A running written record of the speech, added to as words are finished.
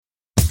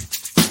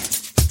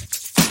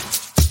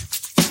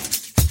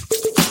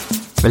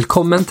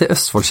Velkommen til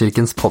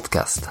Østfoldkirkens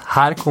podcast.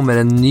 Her kommer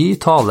en ny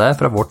tale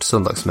fra vårt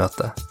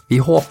søndagsmøte. Vi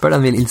håper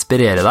den vil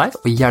inspirere deg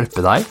og hjelpe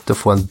deg til å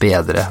få en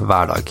bedre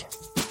hverdag.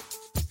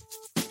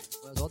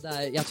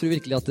 Jeg tror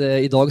virkelig at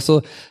i dag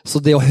så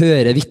det å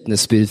høre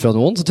vitnesbyrd fra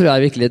noen, så tror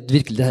jeg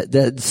virkelig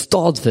det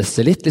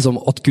stadfester litt liksom,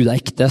 at Gud er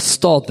ekte,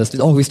 stadfester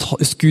litt,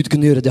 hvis Gud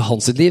kunne gjøre det i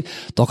hans liv,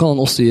 da kan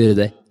han også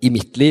gjøre det i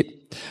mitt liv.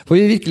 For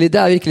det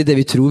er virkelig det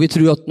vi tror. Vi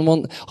tror at når man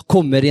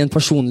kommer i en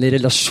personlig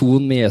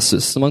relasjon med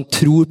Jesus, når man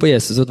tror på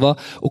Jesus, vet du hva,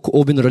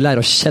 og begynner å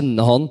lære å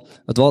kjenne han,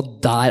 vet du hva,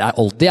 det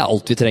er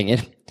alt vi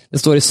trenger. Det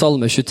står i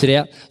Salme 23,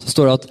 så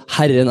står det at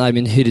Herren er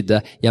min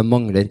hyrde, jeg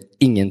mangler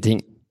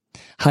ingenting.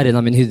 Herren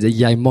er min hyrde,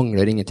 jeg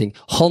mangler ingenting.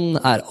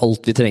 Han er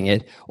alt vi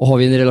trenger. Og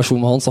har vi en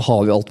relasjon med han, så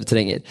har vi alt vi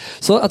trenger.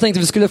 Så jeg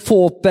tenkte vi skulle få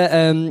opp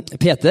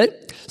Peter.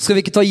 Skal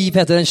vi ikke gi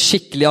Peter en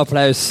skikkelig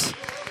applaus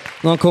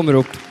når han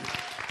kommer opp?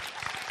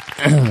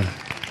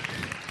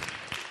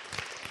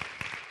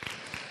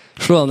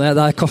 Slå deg ned,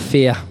 det er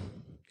kafé.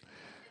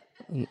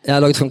 Jeg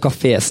har laget sånn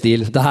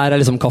kaféstil. Det her er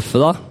liksom kaffe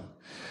da.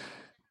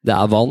 Det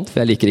er vann,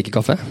 for jeg liker ikke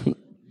kaffe.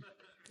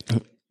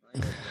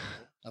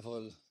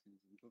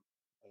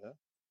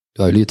 Du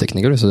er jo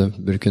lydtekniker, så du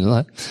burde kunne det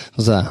her.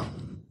 Så ser jeg.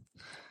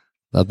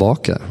 Det er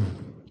bak det.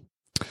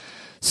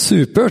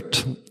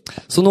 Supert.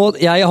 Så nå,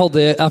 jeg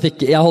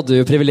hadde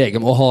jo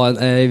privilegium å ha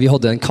vi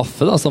hadde en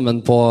kaffe da,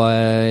 sammen på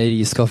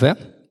Riskafé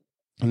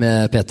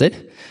med Peter.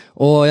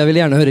 Og jeg ville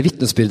gjerne høre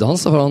vitnesbyrdet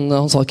hans, for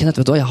han sa, Kenneth,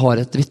 vet du hva, jeg har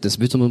et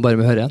vitnesbyrd som du bare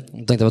må høre.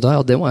 Og tenkte jeg, vet du hva,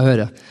 ja, det må jeg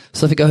høre.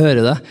 Så fikk jeg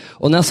høre det.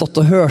 Og når jeg satt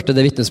og hørte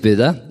det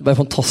vitnesbyrdet, det var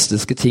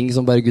fantastiske ting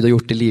som bare Gud har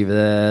gjort i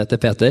livet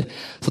til Peter,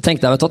 så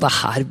tenkte jeg, vet du hva, det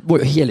her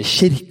må jo hele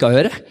kirka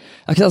høre.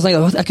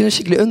 Jeg kunne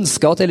skikkelig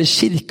ønske at hele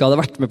kirka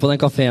hadde vært med på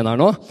den kaféen her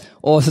nå,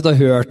 og sitte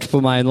og hørt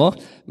på meg nå.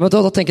 Men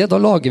da tenker jeg,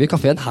 da lager vi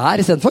kaféen her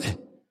i stedet for.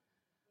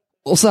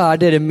 Og så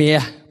er dere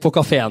med på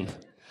kaféen.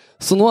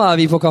 Så nå er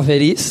vi på Café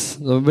Ris.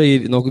 Nå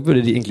burde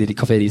egentlig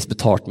Café Ris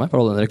betalt meg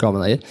for all den reklamen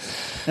jeg gir.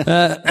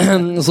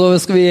 Så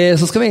skal vi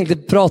egentlig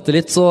prate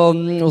litt,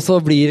 og så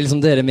blir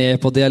liksom dere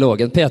med på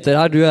dialogen. Peter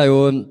her,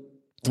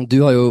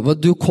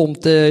 du kom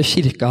til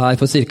kirka her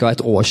for cirka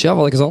et år siden,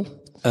 var det ikke sånn?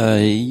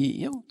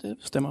 Ja, det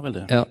stemmer vel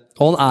det. Ja.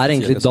 Og han er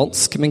egentlig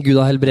dansk, men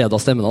Gud har helbredet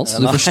stemmen hans,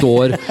 så du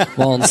forstår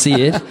hva han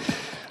sier.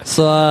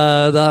 Så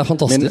det er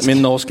fantastisk.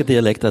 Min norske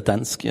dialekt er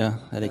dansk, ja,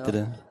 er det ikke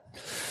det?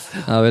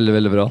 Ja, veldig,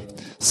 veldig bra.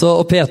 Så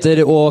og Peter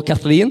og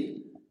Kathleen,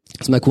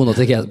 som er kona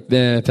til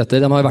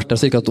Peter, de har vært der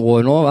cirka et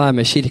år nå, er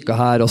med i kirka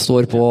her og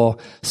står på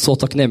så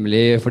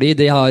takknemlig, fordi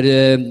de har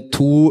det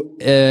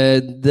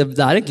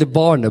er egentlig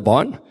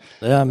barnebarn.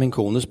 Det er min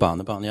kones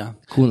barnebarn, ja.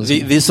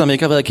 Vi som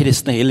ikke har vært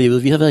kristne hele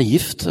livet, vi har vært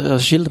gift og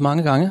skilt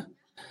mange ganger.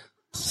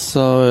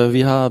 Så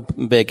vi har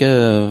begge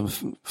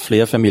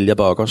flere familier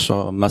bak oss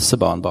og masse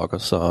barn bak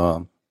oss,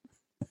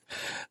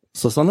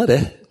 så sånn er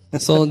det.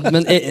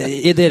 Men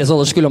i deres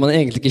alder skulle man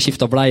egentlig ikke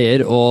skifte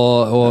bleier,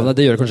 og nei,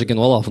 det gjør det kanskje ikke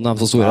nå da, for de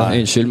er så store.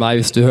 Unnskyld meg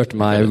hvis du hørte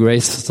meg,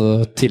 Grace, så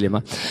tilgi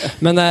meg.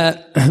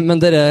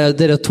 Men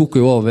dere tok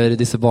jo over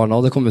disse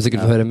barna, og det kommer vi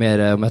sikkert til å høre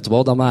mer om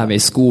etterpå. De er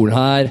med i skolen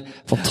her,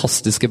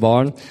 fantastiske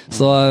barn.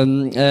 Så,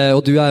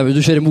 og du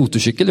kjører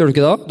motorsykkel, gjør du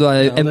ikke da? Du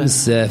er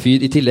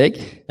MC-fyr i tillegg.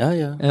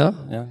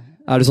 Ja.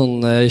 Er du sånn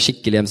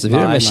skikkelig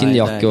MC-fyr med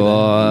skinnjakke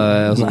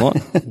og sånn nå?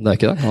 Det er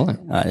ikke det?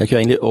 Nei, jeg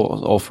kjører egentlig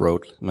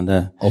off-road.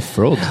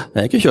 Off-road? Jeg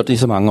har ikke kjørt i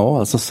så mange år,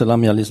 altså, selv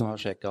om jeg liksom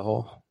har sjekket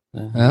hår.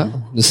 Ja,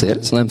 du ser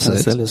litt sånn MC ut.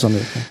 Jeg ser litt sånn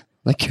ut.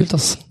 Det er kult,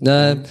 altså.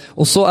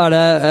 Og så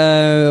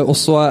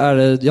er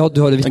det, ja, du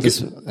har det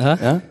vitnesbyrd.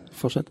 Ja,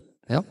 fortsett.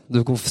 Ja,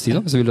 du kan si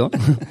noe hvis du vil da.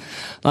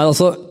 Nei,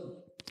 altså,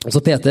 så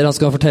Peter, han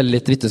skal fortelle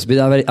litt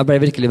vitnesbyrd. Jeg ble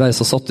virkelig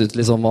så satt ut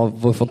liksom, av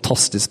hvor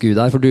fantastisk Gud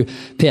er. For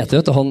Peter,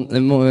 vet du,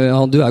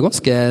 du er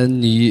ganske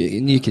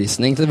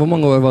nykristen. Hvor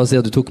mange år var det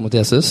siden du tok mot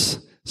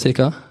Jesus,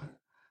 cirka?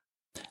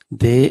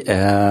 Det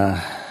er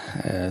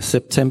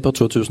september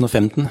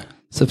 2015.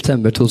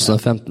 September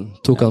 2015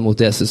 tok han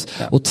mot Jesus.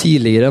 Ja. Og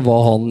tidligere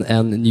var han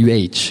en New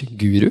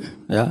Age-guru,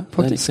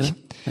 faktisk.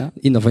 Ja.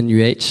 Innenfor New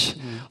Age.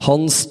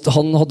 Han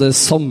hadde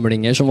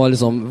samlinger som var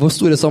liksom, hvor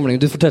store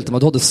samlinger? Du fortalte meg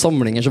at du hadde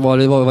samlinger som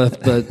var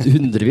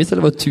hundrevis,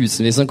 eller var det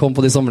tusenvis som kom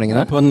på de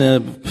samlingene?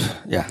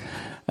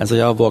 Altså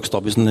jeg har vokst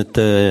opp i sånn et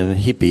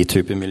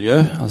hippie-type miljø,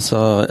 og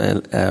så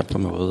er jeg på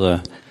en måte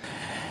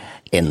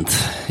endt.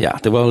 Ja,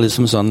 det var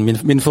liksom sånn,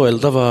 mine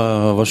foreldre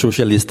var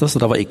sosialister,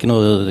 så det var ikke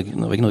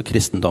noe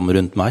kristendom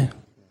rundt meg.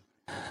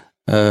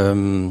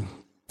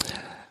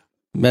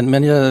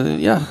 Men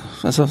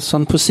altså,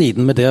 sånn på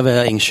siden med det å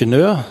være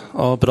ingeniør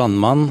og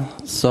brandmann,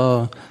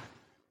 så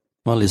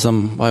var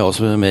jeg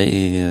også med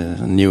i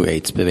New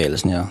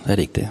Age-bevegelsen, ja, det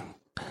er riktig.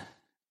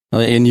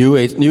 New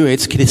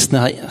Age-kristne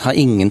har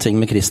ingenting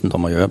med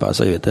kristendom å gjøre, bare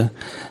så jeg vet det.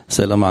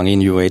 Selv om mange i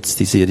New Age,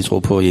 de sier de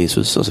tror på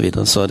Jesus og så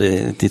videre, så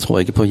de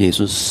tror ikke på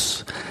Jesus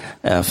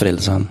er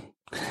frelseren.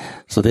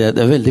 Så det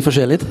er veldig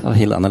forskjellig, og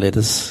helt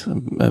annerledes.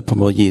 På en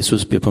måte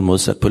Jesus blir på en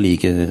måte sett på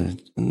like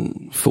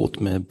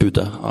fot med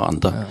Buddha og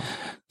andre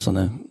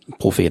sånne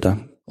profeter.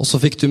 Og så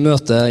fikk du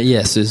møte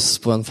Jesus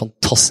på en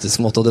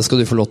fantastisk måte, og det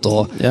skal du få lov til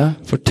å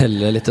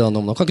fortelle litt om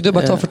nå. Kan ikke du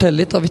bare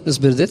fortelle litt av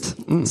vitnesbyrdet ditt?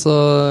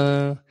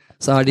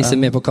 Så disse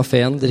med på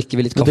kaféen, drikker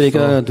vi litt kaffe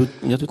og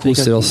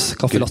koser oss,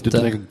 kaffe latte. Du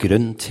drikker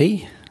grønn te?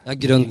 Ja,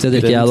 grønn te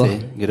drikker jeg da.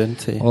 Grønn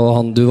te.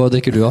 Og hva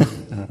drikker du da?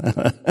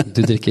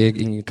 Du drikker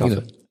ingenting,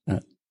 du.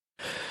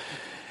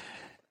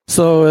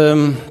 Så,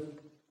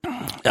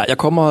 jeg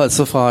kommer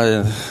altså fra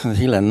en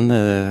helt anden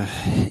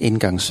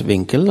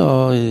indgangsvinkel,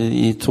 og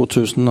i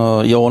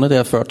årene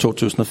der før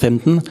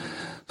 2015,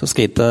 så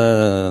skete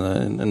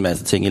der en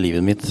masse ting i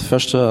livet mitt.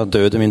 Først så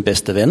døde min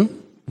beste venn,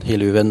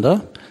 hele uven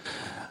der.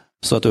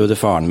 Så døde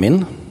faren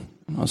min,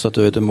 og så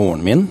døde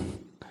moren min.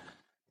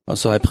 Og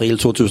så i april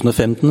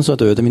 2015 så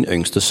døde min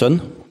yngste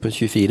sønn på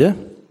 24.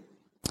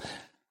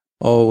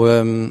 Og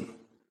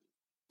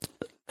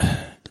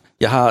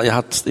jeg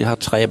har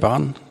 3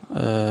 barn.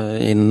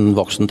 En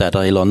voksen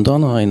datter i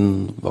London og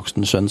en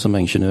voksen sønn som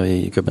ingeniør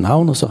i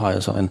København. Og så har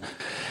jeg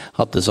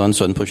hadde en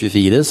sønn på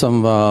 24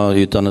 som var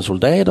utdannet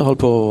soldat og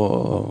holdt på,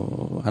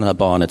 han hadde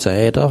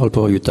barneteater, holdt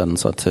på å utdanne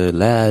seg til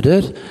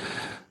lærer.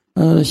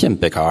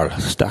 Kjempekar,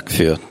 sterk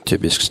fyr,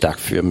 typisk sterk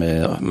fyr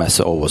med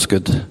masse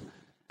overskudd.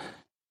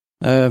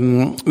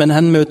 Men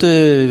han møtte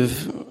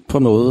på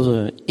en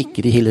måte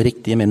ikke de helt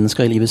riktige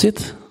mennesker i livet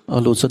sitt,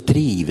 og lot seg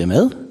drive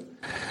med.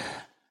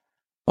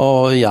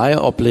 Og jeg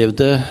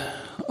opplevde,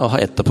 og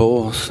etterpå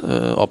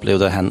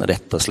opplevde han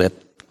rett og slett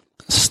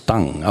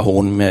stanga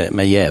hånd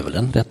med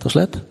djevelen, rett og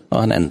slett. Og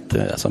han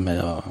endte altså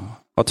med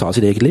å ta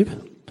sitt eget liv.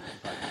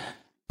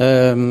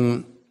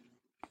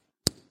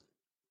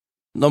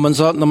 Når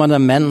man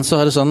menn, så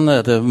det sånn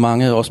at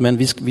mange av oss menn,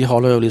 vi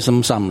holder jo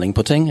liksom samling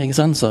på ting, ikke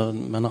sant? Så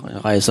man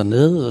reiser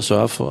ned og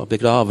sørger for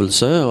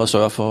begravelse, og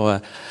sørger for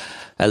at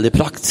alt det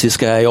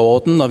praktiske i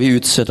orden, og vi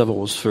utsetter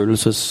vores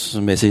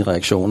følelsesmæssige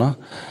reaktioner.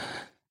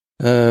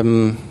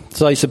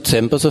 Så i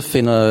september så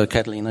finner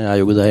Katalin og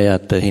jeg ut av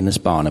at hennes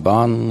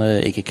barnebarn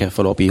ikke kan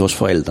få lov å bli hos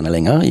foreldrene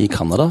lenger i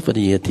Canada,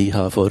 fordi de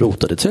har fått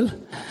rotet det til.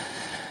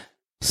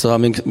 Så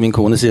min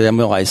kone sier, jeg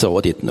må reise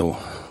over dit nå.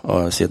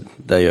 Og jeg sier,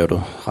 det gjør du,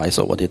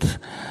 reise over dit.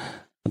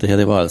 Og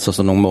det var altså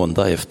så noen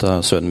måneder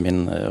efter sønnen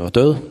min var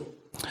død.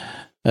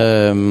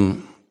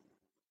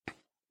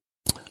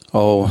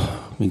 Og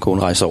min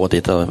kone reiser over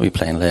dit, og vi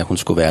planlagde, at hun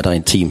skulle være der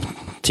i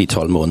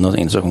 10-12 måneder,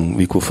 indtil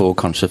vi kunne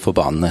kanskje få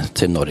barnet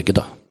til Norge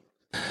da.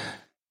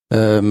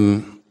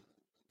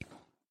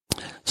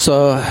 Så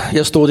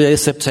jeg stod der i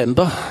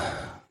september,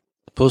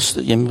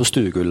 hjemme på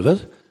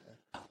stuegulvet,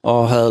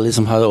 og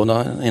hadde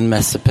under en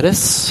masse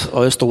press,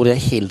 og jeg stod der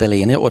helt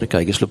alene, jeg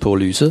orket ikke slå på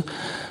lyset.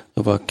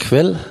 Det var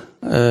kveld,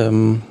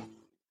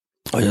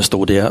 og jeg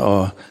stod der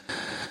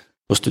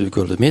på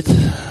stuegulvet mitt,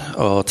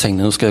 og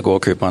tenkte, nå skal jeg gå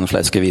og købe meg en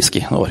flaske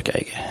whisky. Nå orker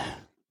jeg ikke.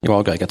 Jeg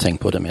orker ikke å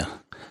tenke på det mer.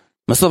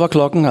 Men så var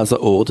klokken altså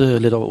 8,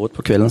 litt over 8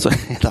 på kvelden, så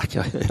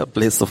jeg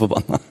ble så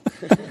forbannet.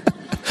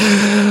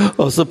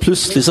 Og så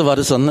plutselig så var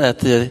det sånn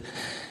at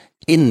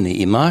inni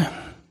i meg,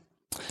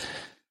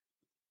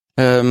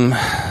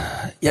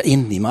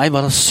 inni meg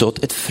var det sådd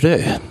et frø,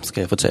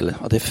 skal jeg fortelle.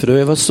 Og det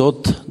frø var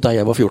sådd da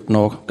jeg var 14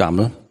 år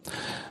gammel.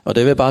 Og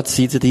det vil jeg bare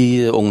si til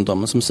de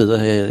ungdommer som sitter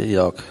her i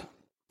dag.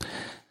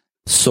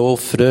 Så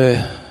frø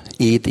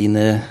i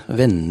dine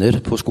venner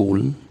på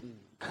skolen.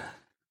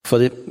 For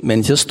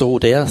mens jeg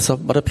stod der, så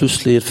var det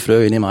plutselig et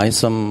frø inni meg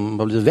som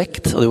var blitt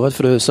vekt. Og det var et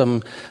frø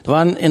som... Det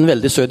var en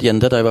veldig søt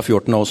jente da jeg var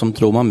 14 år som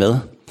dro meg med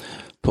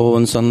på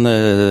en sånn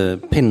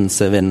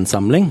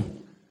pinsevennsamling.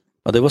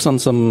 Og det var sånn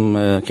som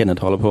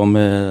Kenneth holder på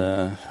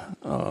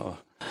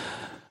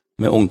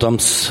med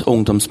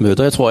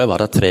ungdomsmøter. Jeg tror jeg var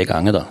der 3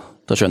 ganger da.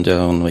 Da skjønte jeg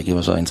at hun ikke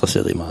var så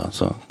interessert i meg,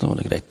 så da var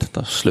det greit.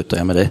 Da sluttet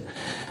jeg med det.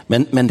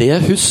 Men det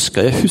jeg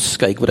husker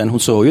ikke hvordan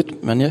hun så ut,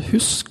 men jeg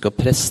husker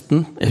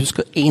presten. Jeg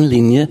husker en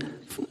linje,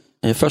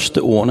 første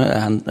ordene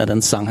av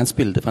den sang han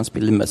spilte, for han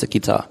spilte masse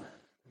gitar.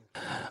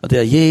 Og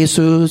det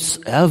Jesus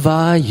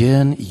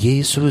veien,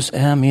 Jesus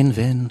min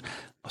venn.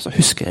 Og så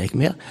husker jeg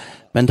ikke mer.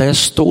 Men da jeg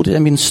stod der i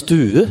min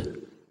stue,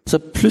 så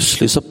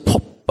plutselig så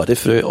popper det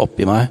frø opp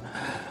i meg.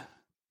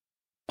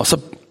 Og så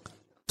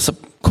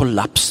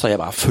kollapser jeg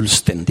bare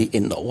fullstendig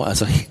innover.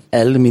 Altså,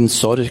 all min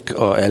sorg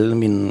og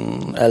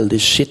all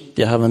det shit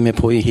jeg har vært med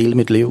på i hele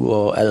mitt liv,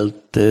 og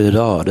alt det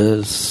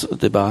rare,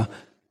 det bare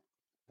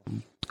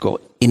går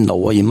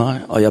innover i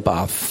meg, og jeg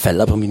bare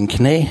faller på mine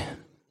knæ.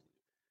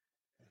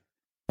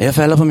 Jeg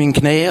faller på mine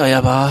knæ, og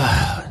jeg bare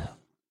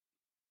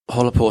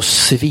holder på å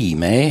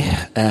svime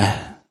av.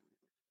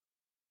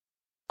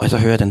 Og så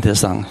hører jeg den der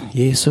sang.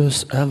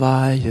 Jesus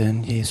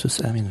veien,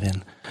 Jesus min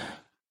venn.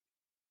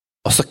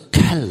 Og så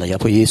kaller jeg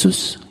på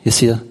Jesus. Jeg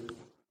sier,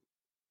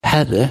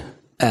 Herre,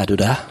 du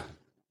der?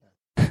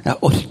 Jeg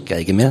orker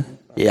ikke mer.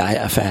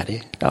 Jeg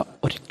ferdig. Jeg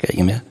orker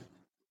ikke mer.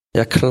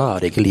 Jeg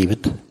klarer ikke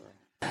livet.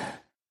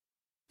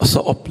 Og så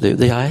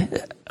opplevde jeg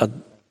at,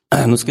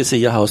 nå skal jeg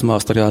si, jeg har også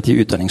mastergrad i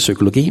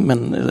utdanningspsykologi,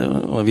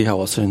 og vi har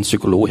også en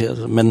psykolog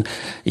her, men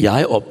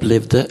jeg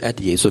opplevde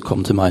at Jesus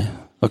kom til meg.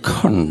 Og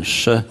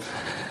kanskje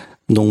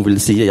noen vil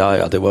si,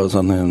 ja, det var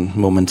sånn en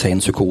momentan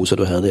psykose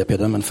du hadde,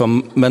 Peter,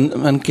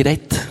 men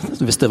greit,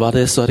 hvis det var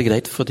det, så det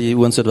greit, fordi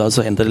uansett hva,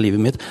 så endte det livet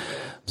mitt.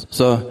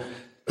 Så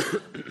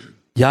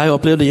jeg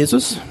opplevde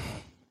Jesus,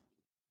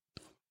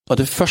 og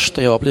det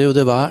første jeg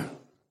opplevde var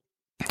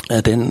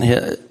den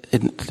her,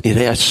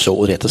 jeg så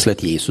rett og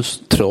slett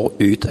Jesus trå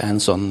ut av en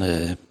sånn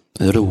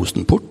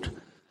rosenport,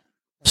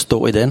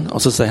 stå i den,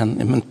 og så sier han,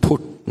 men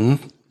porten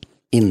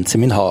inn til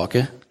min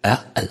hage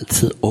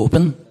alltid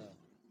åpen,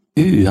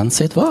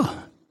 uansett hva.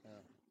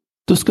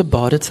 Du skal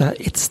bare ta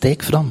et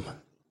steg fram.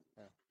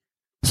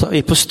 Så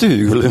på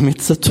stuegulvet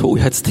mitt så tog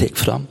jeg et steg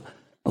fram,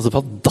 og så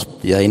bare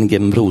datt jeg inn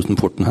gjennom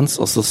rosenporten hans,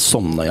 og så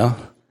somnet jeg.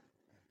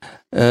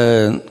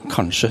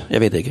 Kanskje,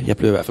 jeg vet ikke, jeg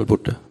ble i hvert fall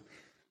borte.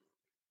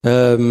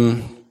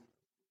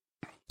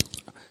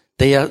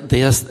 Det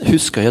jeg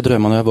husker jeg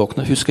drømmer når jeg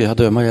våkner,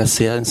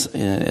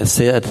 jeg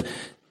ser at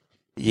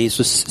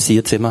Jesus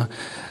sier til meg,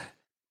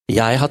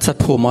 jeg har tatt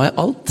på meg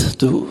alt,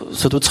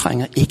 så du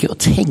trenger ikke å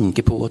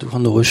tenke på at du har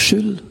noe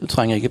skyld, du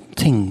trenger ikke å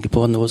tenke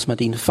på noe som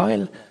din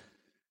feil.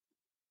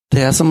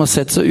 Det som å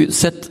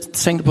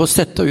tenke på å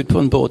sette ut på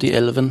en båt i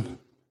elven.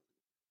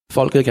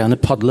 Folk vil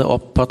gjerne paddle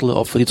opp,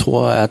 for de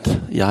tror at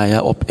jeg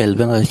opp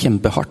elven, det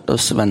kjempehardt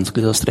og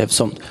vanskelig og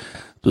strevsomt.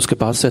 Du skal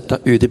bare sette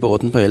ut i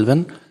båten på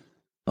elven,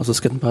 og så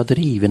skal den bare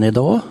drive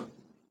nedover.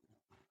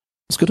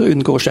 Så skal du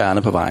unngå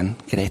skjærene på veien.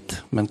 Greit,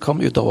 men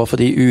kom utover,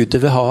 fordi ute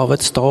ved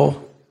havet står...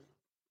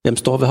 Hvem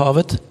står ved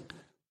havet?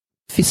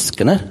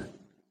 Fiskene.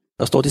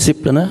 Der står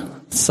disiplene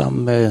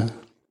sammen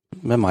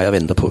med meg og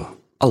venter på.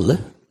 Alle.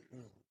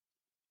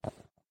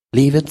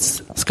 Livet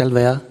skal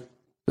være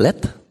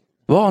lett.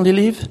 Vanlig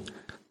liv.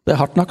 Det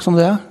hardt nok som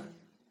det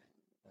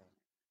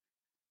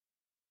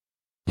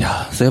Ja,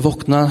 så jeg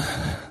våknet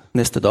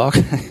neste dag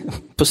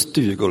på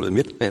stuegulvet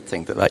mitt, og jeg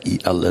tenkte, hva i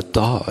alle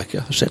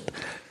dager har skjedd?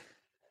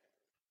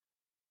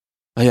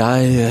 Og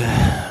jeg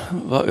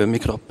var øm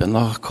i kroppen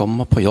og kom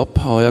på jobb,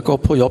 og jeg går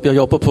på jobb. Jeg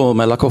jobber på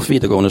Malakoff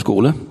videregående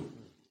skole,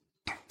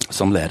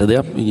 som lærer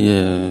der.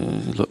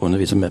 Jeg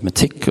underviser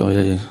matematikk og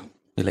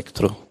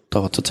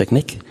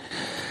elektrodatateknikk.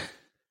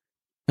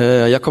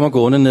 Jeg kommer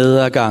gående ned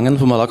av gangen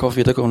på Malakoff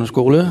videregående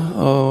skole,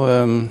 og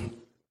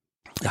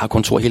jeg har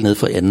kontor helt ned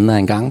for enden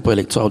av en gang på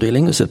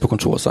elektroavdelingen, og sitter på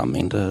kontor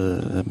sammen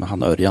med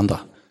han Ørjan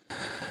da.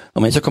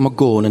 Og mens jeg kommer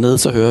gående ned,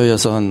 så hører jeg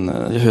sånn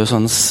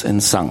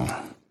en sang.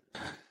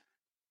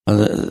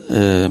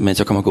 Mens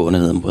jeg kommer gående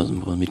ned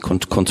på mitt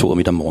kontor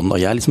midt om morgenen,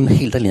 og jeg liksom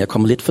helt alene, jeg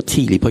kommer litt for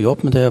tidlig på jobb,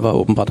 men det var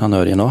åpenbart han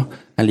Ørjan nå.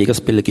 Han liker å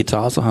spille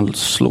gitar, så han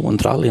slår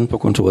en trall inn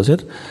på kontoret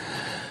sitt.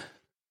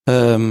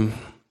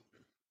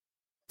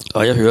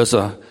 Og jeg hører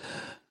så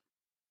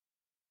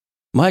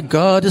My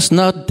God is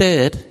not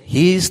dead,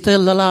 he's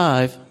still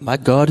alive. My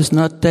God is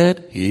not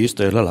dead, he's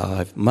still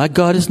alive. My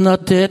God is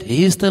not dead,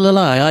 he's still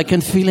alive. I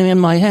can feel him in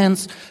my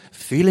hands,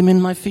 feel him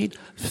in my feet,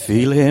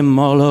 feel him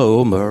all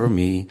over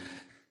me.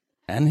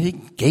 And he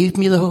gave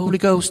me the Holy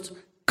Ghost.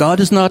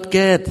 God is not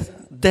dead.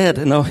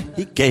 No,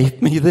 he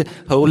gave me the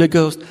Holy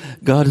Ghost.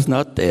 God is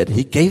not dead.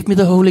 He gave me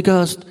the Holy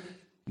Ghost.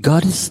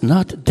 God is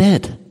not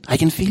dead. I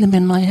can feel him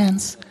in my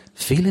hands.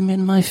 Feel him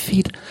in my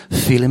feet.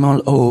 Feel him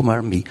all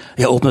over me.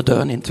 Jeg åpner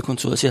døren inn til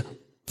kontoret og sier,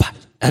 hva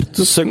det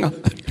du synger?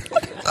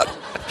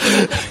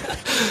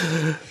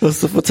 Og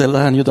så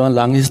forteller han jo da en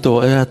lang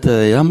historie at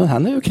ja, men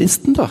han jo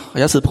kristen da. Og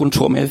jeg har siddet på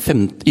kontor med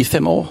i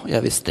 5 år.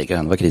 Jeg visste ikke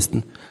han var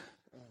kristen.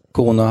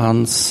 Kona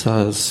hans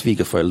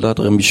svigerforeldre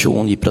drev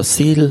misjon i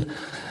Brasil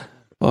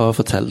og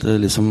fortalte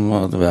liksom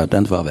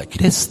hvordan det var å være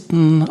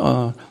kristen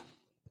og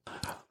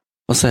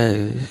sa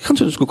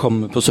kanskje du skulle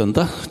komme på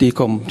søndag. De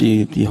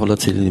holder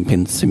til i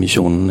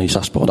pinsemisjonen i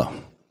Sarpsborg da.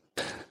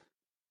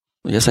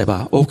 Og jeg sier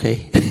bare ok.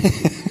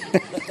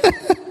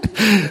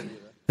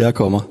 Jeg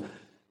kommer.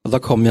 Og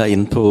da kom jeg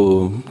inn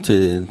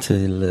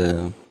til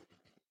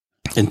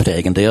en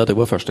pregen der. Det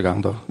var første gang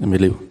da i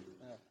mitt liv.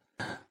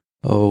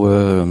 Og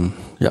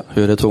ja,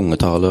 hørte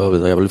tungetale, og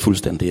jeg ble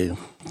fullstendig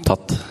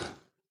tatt.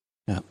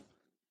 Ja.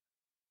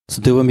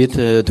 Så det var mitt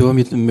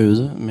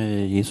møte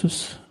med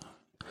Jesus.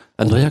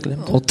 Andre jeg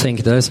glemt. Og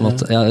tenk deg liksom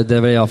at, det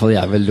var i hvert fall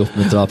jeg veldig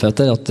oppmuntret av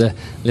Peter, at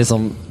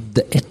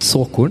det ett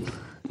såkorn.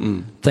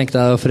 Tenk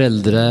deg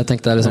foreldre,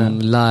 tenk deg liksom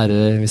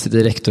lærere, hvis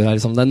det er rektor her,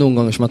 liksom. Det noen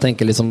ganger som man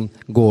tenker liksom,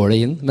 går det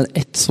inn? Men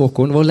ett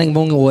såkorn, hvor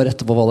mange år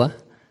etterpå var det?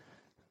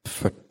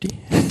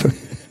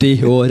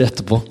 40 år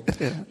etterpå.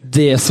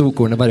 Det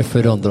såkornet bare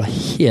forandret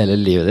hele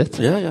livet ditt.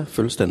 Ja,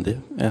 fullstendig.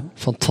 Ja.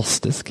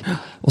 Fantastisk.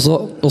 Og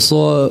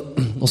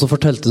så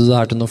fortalte du det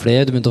her til noen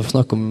flere, du begynte å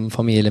snakke om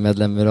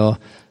familiemedlemmer, og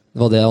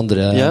var det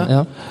andre?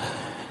 Ja.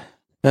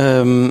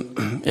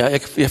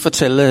 Jeg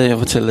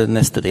forteller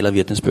neste del av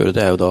Vitnesbyrd.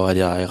 Det jo da at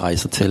jeg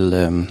reiser til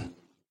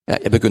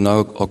jeg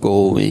begynner å gå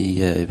i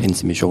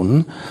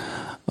pinsemisjonen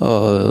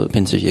og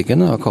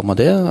pinsekirken og kommer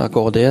der og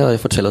går der, og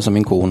jeg forteller som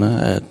min kone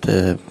at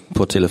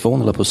på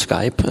telefon eller på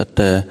Skype at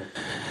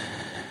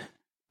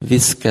vi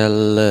skal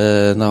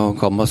når hun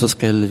kommer så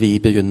skal vi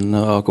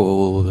begynne å gå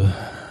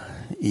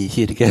i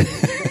kirke.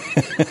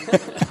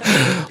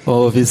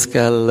 Og vi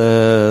skal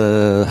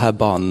ha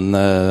barn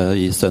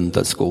i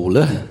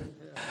søndagsskole.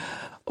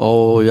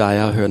 Og jeg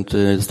har hørt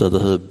et sted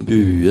der heter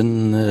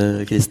Buen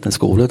kristne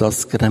skole. Da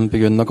skal de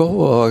begynne å gå.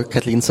 Og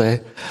Kathleen sier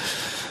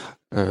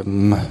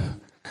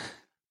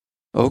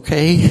ok.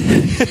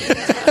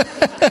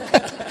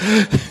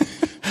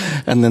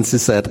 And then she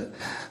said,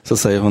 Så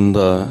sier hun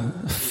da,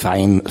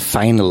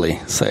 finally,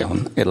 sier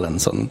hun, et eller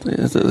annet sånn.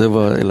 Det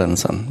var et eller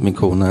annet sånn. Min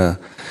kone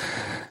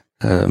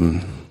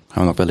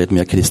har nok vært litt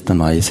mer kristen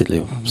enn meg i sitt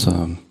liv. Så.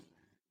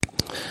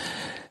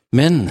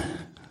 Men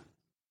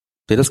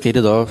det der skjedde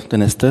da, det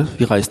neste,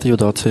 vi reiste jo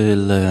da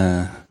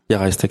jeg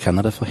reiste til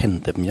Canada for å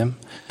hente dem hjem.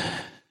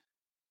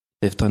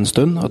 Efter en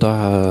stund, og da...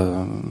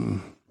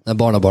 Det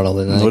barnebarna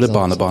dine, nå er det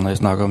barnebarna jeg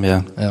snakker om,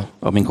 ja.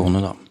 Og min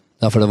kone da.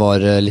 Ja, for det var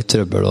litt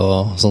trøbbel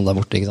og sånn der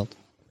borte, ikke sant?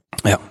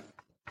 Ja.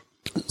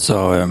 Så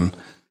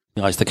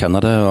vi reiste til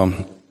Canada, og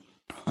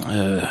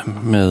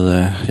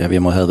vi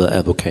må ha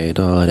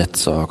advokater og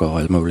rettssaker og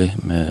alt mulig,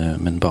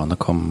 men barna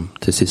kom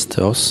til sist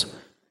til oss.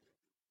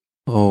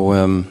 Og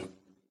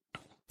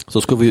så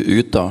skulle vi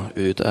ut av...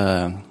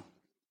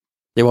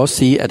 Jeg vil også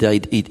si at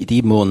jeg i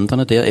de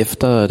månederne der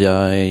efter at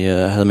jeg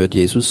hadde møtt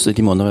Jesus, i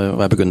de måneder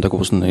var jeg begyndt å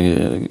gå sånn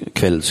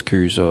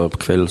kveldskurs og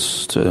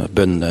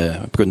kveldsbønn,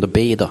 begynte å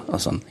be da,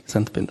 og sånn, ikke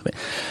sant?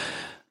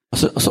 Og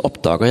så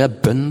oppdager jeg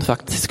at bønn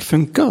faktisk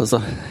funker,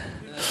 altså.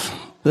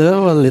 Det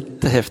var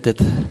litt heftig.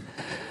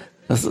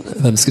 Altså,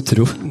 hvem skulle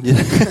tro?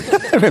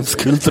 Hvem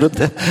skulle tro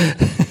det?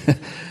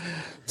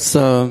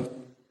 Så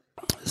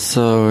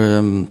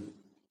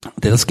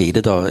det der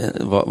skete da,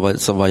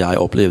 så var jeg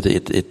opplevde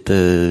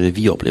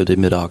vi opplevde et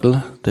mirakel.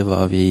 Det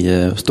var vi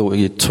stod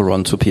i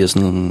Toronto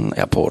Pearson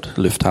Airport,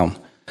 lufthavn,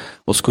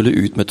 og skulle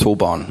ut med 2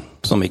 barn,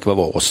 som ikke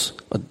var vores.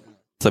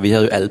 Så vi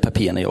hadde jo alle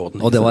papirene i orden.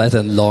 Og det var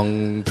en lang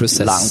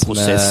prosess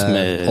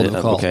med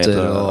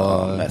advokater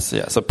og... masse,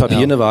 ja. Så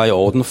papirene var i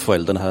orden,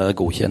 foreldrene hadde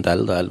godkjent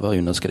alt var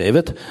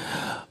underskrevet.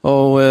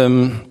 Og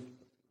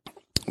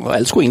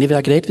alt skulle egentlig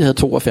være greit. Vi hadde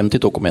 52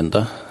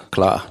 dokumenter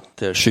klar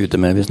til å skyte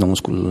med hvis noen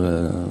skulle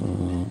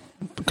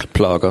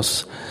plage oss.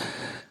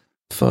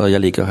 For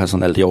jeg liker å ha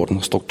sånn alt i orden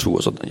struktur,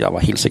 så jeg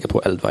var helt sikker på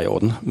at alt var i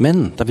orden.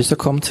 Men da vi så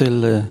kom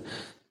til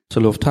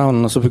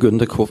lufthavnen, så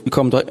begynte vi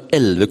kom da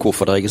 11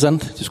 kofferter, ikke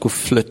sant? De skulle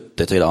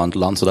flytte til et annet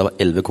land, så det var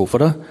 11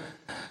 kofferter.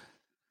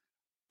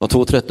 Og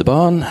 2 trøtte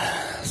barn,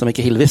 som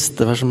ikke helt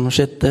visste hva som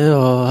skjedde,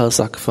 og hadde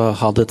sagt for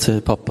ha det til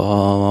pappa,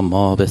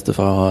 mamma og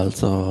bestefar,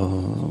 altså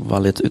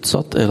var litt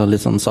utsatt, eller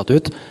litt sånn satt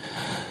ut.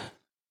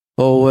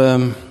 Og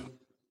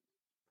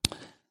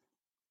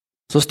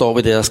så står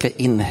vi der og skal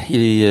inn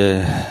i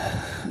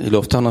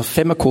lufthavnen, og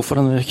 5 av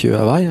koffertene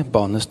kjører vei,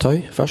 barnets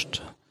tøy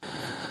først.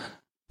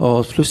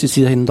 Og plutselig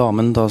sier en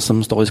damen da, som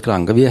står i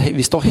skranker.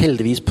 Vi står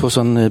heldigvis på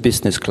sånn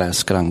business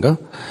class skranker,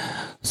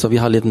 så vi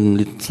har litt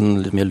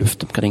mer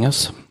luft omkring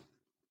oss.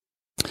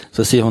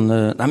 Så sier hun,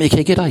 nei, men jeg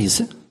kan ikke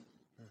reise.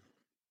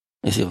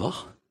 Jeg sier, hva?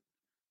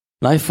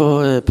 Nei,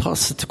 for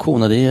passet til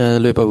kona di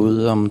løper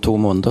ut om 2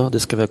 måneder. Det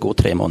skal være gå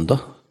 3 måneder.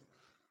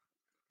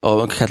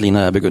 Og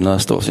Katalina begynner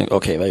å stå og si,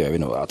 ok, hva gjør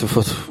vi nå?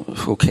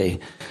 Ok,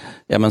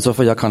 ja, men så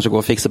får jeg kanskje gå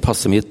og fikse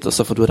passet mitt, og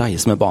så får du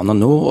reise med barna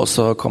nå, og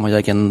så kommer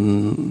jeg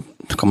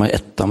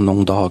etter om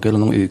noen dager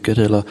eller noen uker,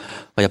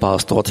 og jeg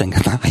bare står og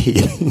tenker, nei,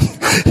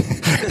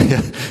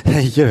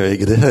 jeg gjør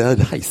ikke det,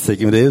 jeg reiser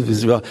ikke med det.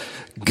 Hvis vi var,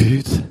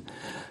 Gud,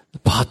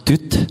 bare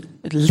dutt,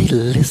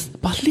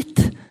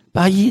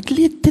 bare gi et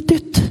lite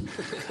dutt,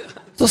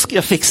 så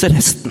skal jeg fikse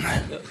resten.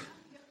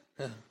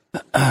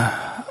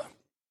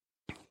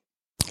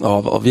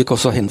 Og vi går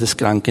så hen til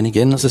skranken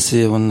igjen, og så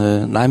sier hun,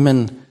 nei,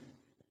 men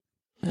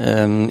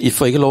I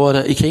får ikke lov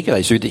å ikke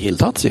reise ut i hele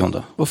tatt, sier hun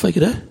da. Hvorfor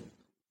ikke det?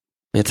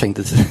 Og jeg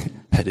tenkte,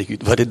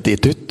 herregud, var det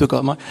du ga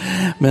meg?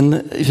 Men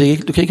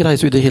du kan ikke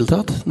reise ut i hele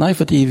tatt. Nei,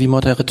 fordi vi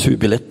måtte ha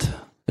returbillett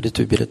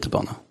til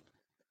barna.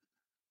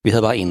 Vi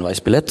hadde bare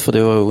innveisbillett, for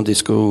de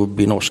skulle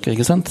bli norske,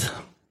 ikke sant?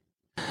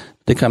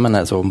 Det kan man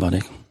altså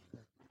åpenbart ikke.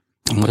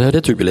 Og det er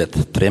returbillett,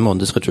 3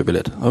 måneders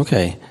returbillett. Ok.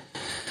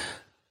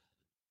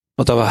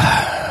 Og da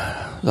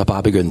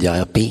bare begynte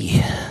jeg å be.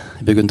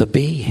 Jeg begynte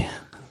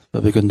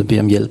å be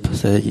om hjelp.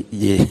 Så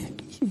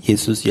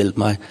Jesus, hjelp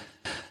meg.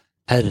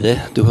 Herre,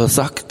 du har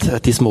sagt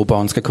at de små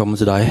barn skal komme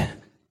til deg.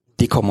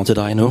 De kommer til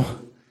deg nå.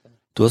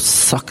 Du har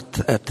sagt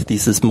at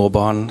disse små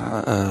barn,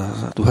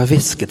 du har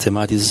visket til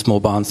meg at disse små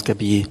barn skal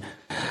bli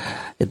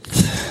et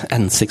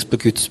ansikt på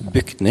Guds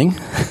bygning.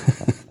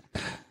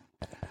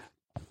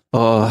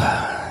 Og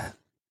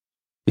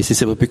hvis vi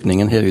ser på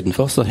bygningen her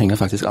utenfor, så henger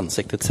faktisk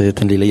ansiktet til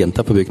den lille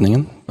jenta på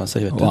bygningen. Altså,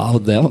 wow,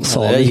 det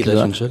sa jeg ikke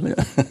det.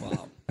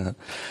 Wow.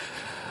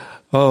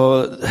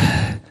 Og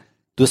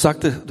du har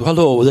sagt det, du har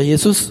lovet deg,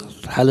 Jesus.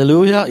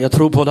 Halleluja, jeg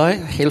tror på deg.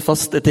 Helt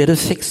fast, det er det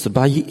fikse.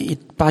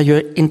 Bare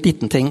gjør en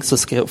liten ting, så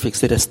skal jeg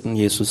fikse resten,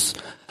 Jesus.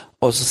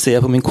 Og så ser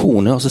jeg på min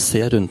kone, og så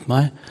ser jeg rundt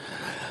meg.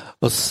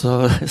 Og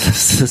så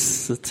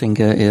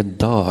tenker jeg, i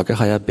dager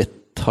har jeg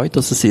bedt høyt,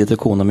 og så sier jeg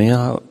til kona mi,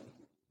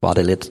 var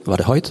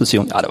det høyt? Så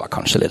sier hun, ja, det var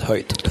kanskje litt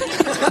høyt.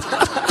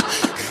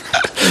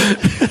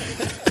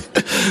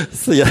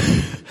 Så jeg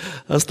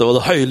står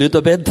der høylytt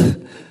og bedt,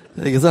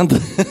 ikke sant?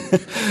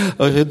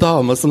 Og en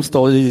dame som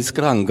står i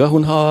skranker,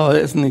 hun har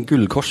en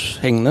gullkors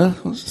hengende,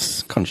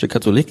 kanskje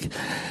katolikk,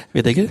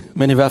 vet jeg ikke.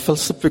 Men i hvert fall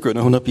så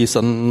begynner hun å bli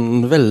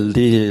sånn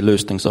veldig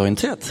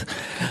løsningsorientert.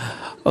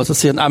 Og så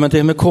sier han, men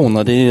det med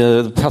kona,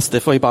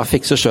 det får I bare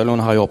fikse selv, hun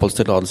har jo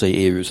oppholdstilladelse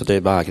I EU, så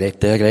det bare greit,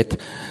 det greit.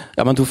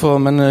 Ja, men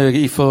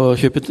I får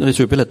kjøpe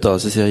returbilletter.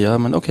 Så sier jeg, ja,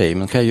 men ok,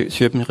 men kan jeg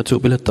kjøpe mine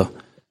returbilletter?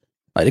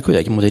 Nei, det kunne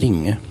jeg ikke, måtte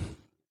ringe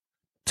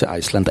til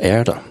Iceland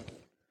Air da.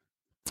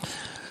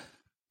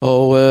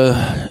 Og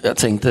jeg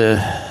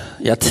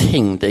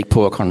tenkte ikke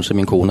på at kanskje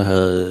min kone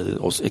havde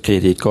også et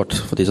kreditkort,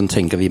 fordi sånn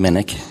tenker vi menn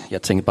ikke.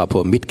 Jeg tenkte bare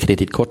på at mitt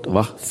kreditkort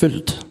var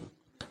fullt.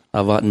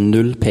 Det var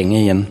 0 penger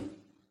igjen.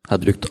 Jeg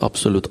hadde brukt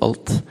absolutt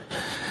alt.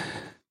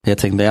 Jeg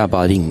tenkte, jeg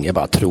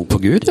bare tror på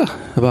Gud, ja.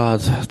 Jeg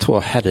bare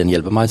tror Herren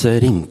hjelper meg, så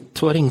jeg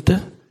ringte.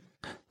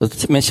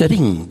 Mens jeg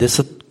ringte,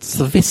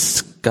 så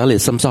visket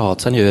liksom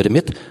Satan i øret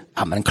mitt,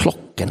 ja, men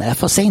klokken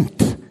for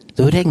sent.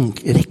 Så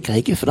rekker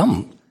jeg ikke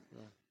frem.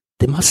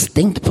 De har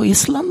stengt på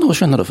Island nå,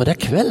 skjønner du, for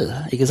det kveld,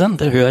 ikke sant?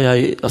 Det hører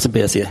jeg, og så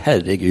ber jeg si,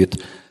 herregud.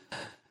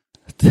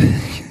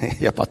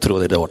 Jeg bare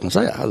tror det ordner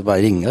seg, jeg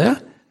bare ringer, ja.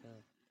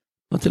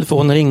 Og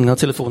telefonen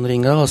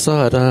ringer, og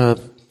så det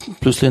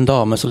plutselig en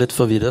dame så litt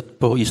forvirret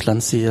på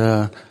Island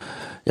sier,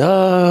 ja,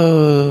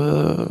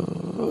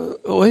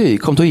 oi,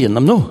 kom du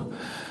gjennom nå?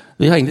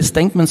 Vi har egentlig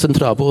stengt, men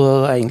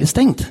sentralbordet egentlig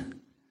stengt.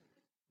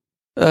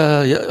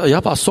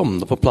 Jeg bare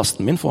somnet på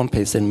plassen min foran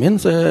PC-en min,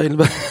 så jeg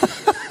bare...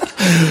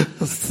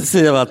 Så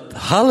sier jeg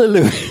bare,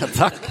 halleluja,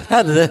 takk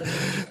herre.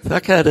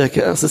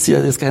 Og så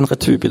sier jeg skal ha en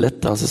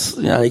returbillett. Altså,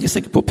 jeg ikke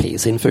sikker på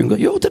PC-en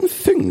fungerer. Jo, den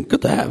fungerer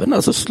dæven.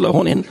 Og så slår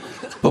hun inn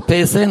på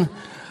PC-en.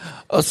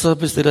 Og så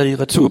bestiller de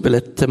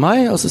returbillett til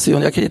meg. Og så sier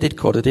hun,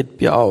 kredittkortet ditt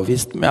blir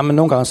avvist. Ja, men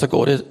noen ganger så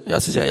går det.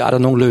 Jeg sier, ja,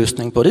 det noen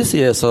løsning på det?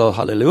 Sier jeg så,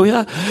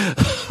 halleluja.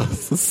 Og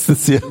så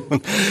sier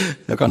hun,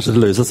 ja, kanskje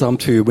det løser seg om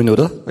 20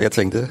 minutter. Og jeg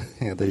tenkte,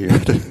 ja, det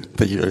gjør det.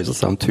 Det løser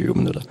seg om 20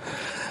 minutter.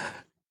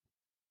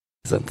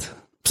 Sant?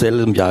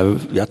 Selv om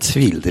jeg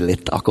tvilte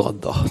litt akkurat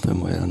da, det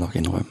må jeg nok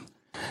innrømme.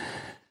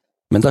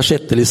 Men det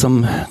skjedde liksom,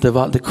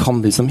 det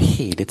kom liksom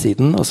hele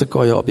tiden, og så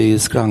går jeg opp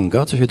i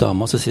skranka til hun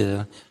dama, og så sier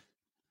jeg,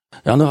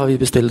 ja, nå har vi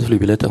bestilt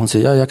flybilletter. Hun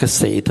sier, ja, jeg kan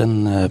si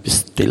den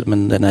bestilt,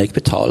 men den ikke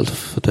betalt,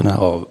 for den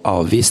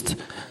avvist.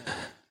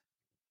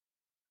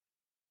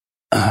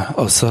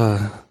 Og så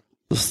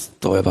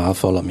står jeg bare og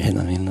folder med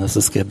hendene mine, og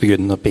så skal jeg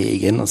begynne å be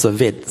igjen, og så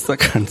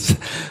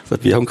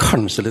blir hun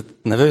kanskje litt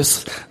nervøs,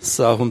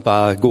 så hun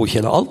bare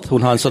godkjenner alt.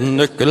 Hun har en sånn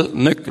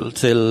nøkkel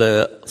til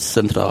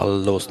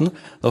sentrallåsen,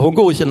 og hun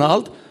godkjenner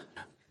alt.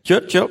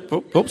 Kjør,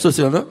 så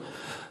sier hun,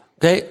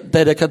 ok,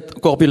 dere kan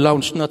gå opp i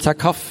loungen og ta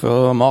kaffe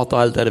og mat og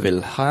alt det dere vil.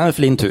 Ha en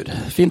fin tur.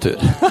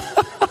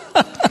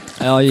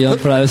 Ja,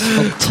 for det jo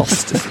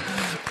fantastisk.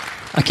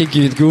 Ikke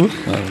Gud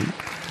god? Ja.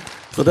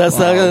 Så der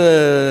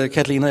ser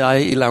Kathleen og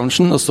jeg i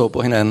loungen og så på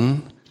hinanden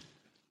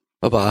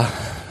og bare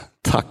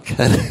takk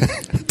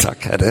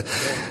herre.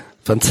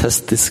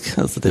 Fantastisk.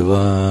 Altså, det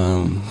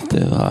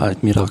var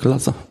et mirakel,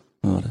 altså.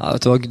 Ja,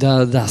 vet du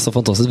hva, det så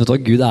fantastisk. Vet du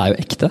hva, Gud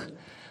jo ekte.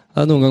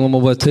 Det noen ganger man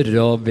må bare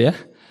tørre å be.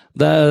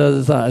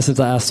 Jeg synes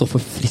det så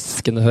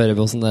forfriskende å høre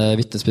på sånne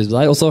vitnesbyrd med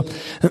deg. Og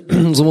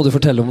så må du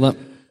fortelle om det,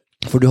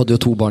 for du hadde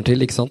jo 2 barn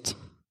til, ikke sant?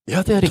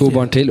 Ja, det riktig. 2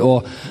 barn til,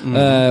 og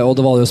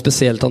det var jo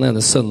spesielt han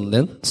ene sønnen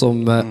din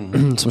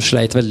som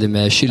sleit veldig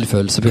med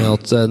skyldfølelse på grunn av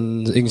at den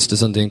yngste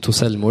sønnen din tog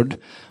selvmord,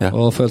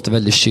 og følte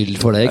veldig skyld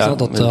for det, ikke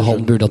sant? At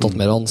han burde ha tatt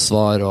mer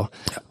ansvar,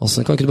 og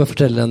så kan ikke du bare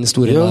fortelle en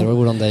historie der,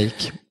 og hvordan det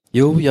gikk?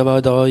 Jo, jeg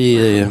var da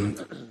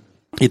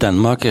i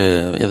Danmark.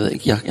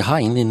 Jeg har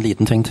egentlig en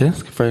liten ting til,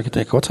 for jeg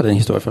kan godt ta den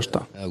historien først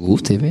da. Ja,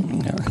 god tid,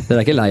 ja.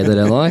 Dere ikke lei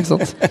dere ennå, ikke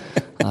sant?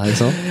 Nei,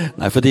 ikke sant?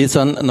 Nei, fordi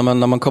sånn,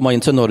 når man kommer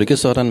inn til Norge,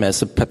 så det en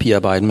masse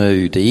papirarbeid med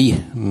UDI,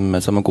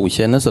 som man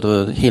godkjenner, så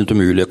det helt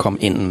umulig å komme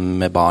inn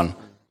med barn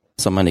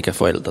som man ikke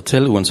foreldre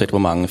til, uansett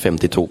hvor mange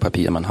 52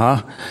 papirer man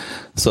har.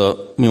 Så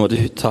vi måtte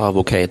ta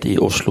advokat i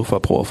Oslo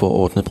for å prøve å få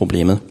ordnet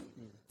problemet.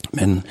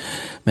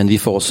 Men vi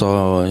får så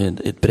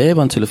et brev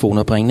og en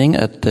telefonoppringning,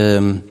 at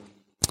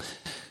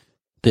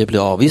det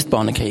blir avvist,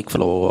 barnet kan ikke få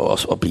lov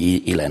å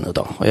bli i landet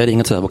da. Og jeg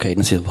ringer til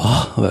advokaten og sier,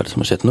 hva det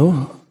som har skjedd nå?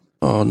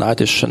 Og nei,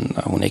 det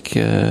skjønner hun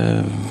ikke.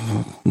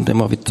 Da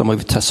må vi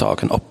ta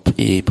saken opp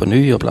på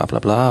ny og bla bla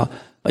bla.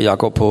 Og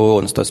jeg går på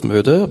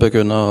onsdagsmøte og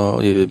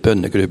begynner i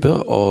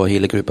bønnegrupper, og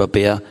hele gruppa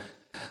ber,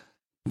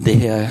 det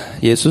her,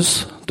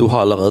 Jesus, du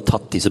har allerede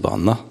tatt disse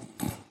barna.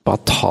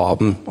 Bare ta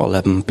dem og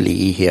la dem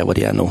bli her hvor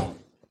de nå.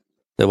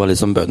 Det var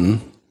liksom bønnen.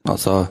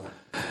 Altså,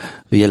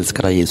 vi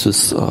elsker deg,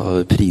 Jesus,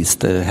 og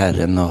priste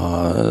Herren,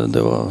 og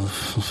det var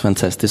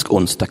fantastisk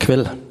onsdag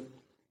kveld.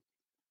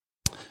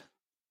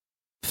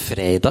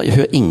 Fredag, jeg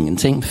hører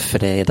ingenting.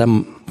 Fredag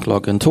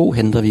klokken 2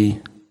 henter vi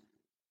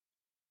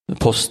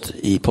post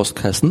i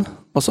postkassen,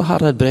 og så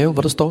har jeg et brev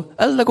hvor det står,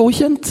 alle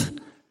godkjent.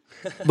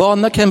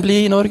 Barna kan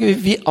bli i Norge,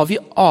 og vi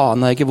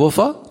aner ikke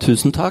hvorfor.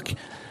 Tusen takk.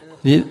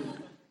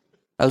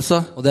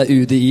 Altså, og det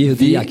UDI,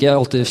 de ikke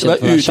alltid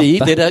kjent for å være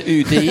kjappe. Det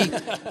UDI.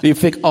 Vi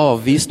fikk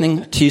avvisning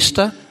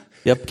tirsdag.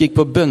 Jeg gikk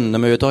på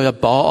bønnemøter, og jeg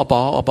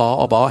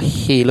ba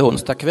hele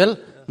onsdag kveld.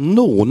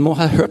 Noen må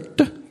ha hørt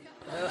det.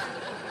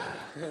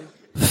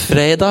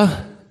 Fredag,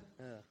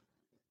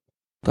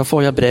 da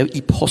får jeg brev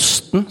i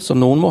posten, så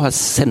noen må ha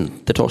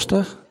sendt det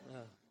torsdag.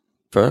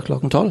 Før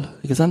klokken 12,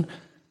 ikke sant?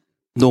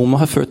 Noen må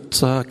ha følt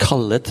seg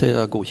kallet til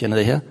å godkjenne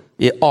det her.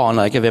 Jeg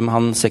aner ikke hvem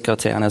han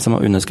sekretæren som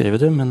har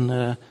underskrevet det, men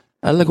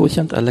alle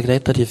godkjent, alle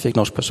greit at de fikk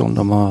norsk person.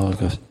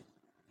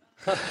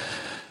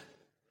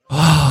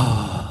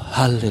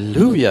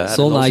 Halleluja.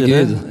 Sånn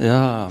Gud.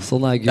 Ja.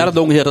 Sånn Gud. Det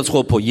noen her som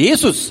tror på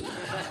Jesus?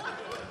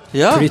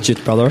 Ja. Preach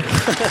it, brother.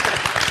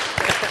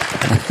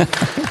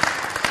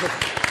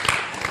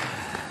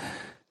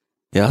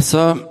 Ja,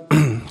 så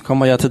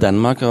kommer jeg til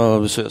Danmark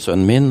og besøker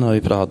sønnen min, og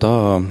vi prater,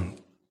 og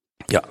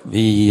ja,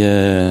 vi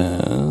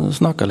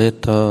snakker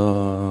litt,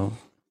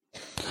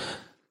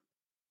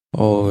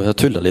 og jeg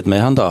tuller litt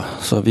med han da.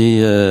 Så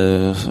vi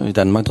i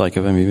Danmark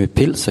drikker vi mye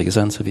pils, ikke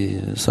sant? Så vi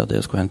sa at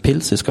jeg skulle ha en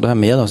pils. Skal du ha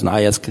mer? Så,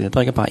 nei, jeg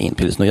drikker bare en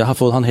pils. Nå, jeg har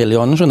fått han hellig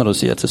ånden, skjønner du,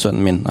 sier til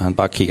sønnen min, og han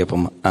bare kigger på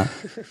meg.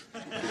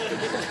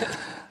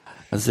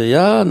 Jeg sier,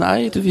 ja,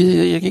 nei, jeg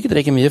kan ikke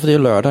drikke mye, for det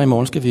er lørdag, i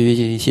morgen skal vi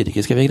i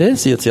kirke, skal vi ikke det?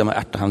 Sier jeg meg,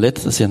 erter han litt,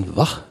 så sier han,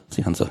 hva?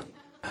 Sier han så.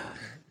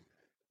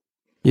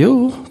 Jo,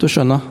 du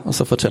skjønner. Og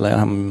så forteller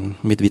jeg ham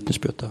mitt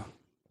vitnesbyrd.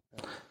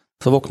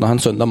 Så våkner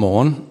han søndag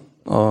morgen,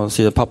 og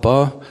sier,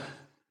 pappa,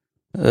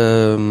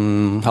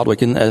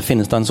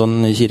 finnes det en sånn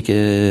kirke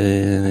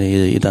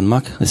i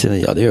Danmark? Jeg sier,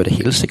 ja, det gjør det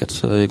helt sikkert.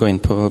 Så jeg går inn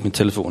på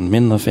telefonen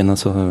min og finner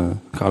så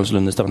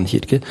Karlslunde Strand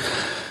kirke.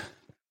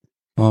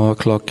 Og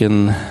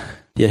klokken...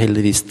 De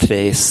heldigvis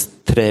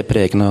tre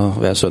pregener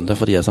hver søndag,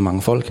 for de så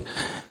mange folk.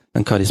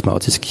 En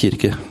karismatisk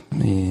kirke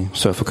i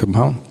sør for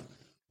København.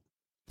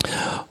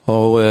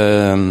 Og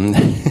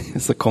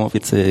så kommer vi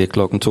til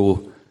klokken 2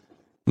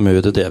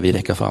 møte der vi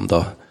rekker frem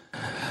da.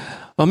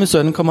 Og min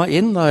sønn kommer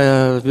inn, og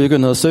jeg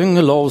begynner å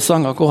synge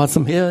lovsang akkurat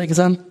som her, ikke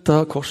sant?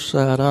 Og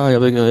korset der,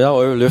 jeg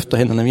løfter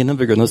hendene mine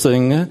og begynner å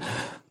synge.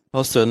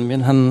 Og sønnen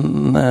min,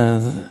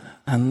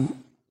 han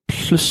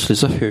plutselig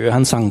så hører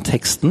han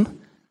sangteksten.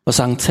 Og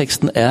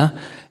sangteksten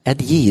at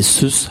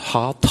Jesus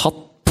har tatt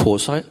på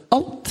seg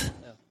alt.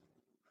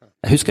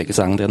 Jeg husker ikke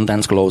sangen, det den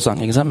danske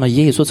lovsang, ikke sant? Men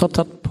Jesus har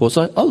tatt på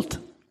seg alt.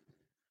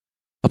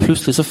 Og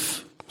plutselig så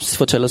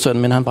forteller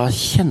sønnen min, han bare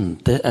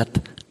kjente at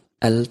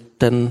all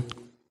den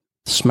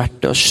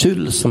smerte og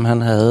skyld som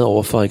han hadde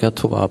overfor ikke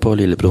at hun var på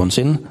lillebroren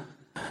sin,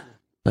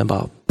 den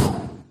bare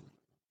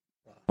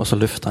og så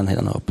løfter han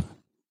hendene opp.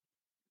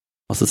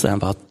 Og så sier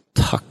han bare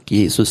takk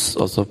Jesus,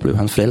 og så ble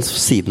han frelst.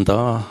 Siden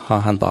da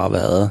har han bare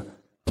vært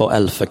på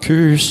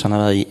alfakurs, han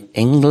har vært i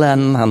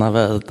England, han har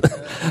vært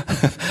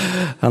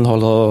han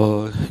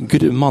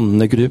holder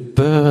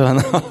mannegruppe, han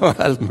har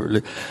alt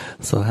mulig.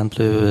 Så han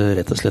ble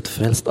rett og slett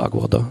frelst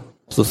akkurat da.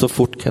 Så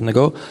fort kan det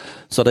gå.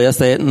 Så da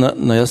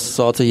når jeg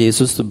sa til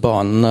Jesus,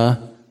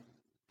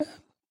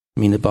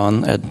 mine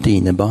barn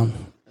dine barn,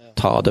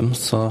 ta dem,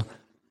 så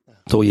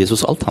tog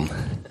Jesus alt han.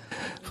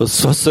 For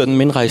så sønnen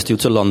min reiste jo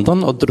til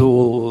London og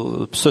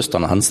dro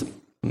søsterne hans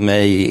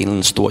med i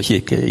en stor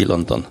kirke i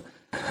London.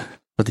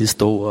 Og de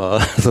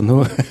stod så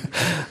nå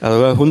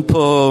var hun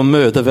på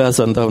møte hver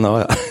søndag nå,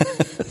 ja.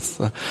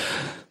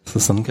 så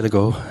sånn kan det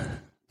gå.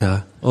 Ja.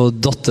 Og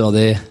datteren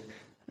din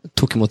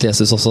tok imot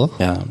Jesus også?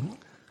 Ja.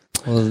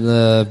 Og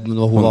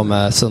når hun var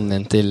med sønnen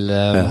din til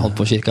han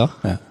på kirka?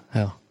 Ja.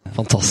 Ja.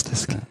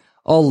 Fantastisk.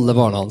 Alle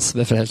barna hans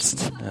ble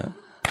frelst. Ja.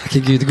 Er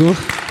ikke Gud god?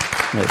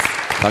 Yes.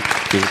 Takk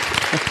Gud.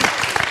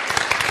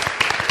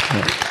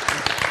 Ja.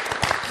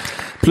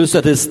 Pluss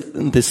at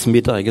det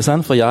smitter, ikke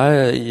sant? For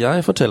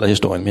jeg forteller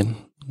historien min.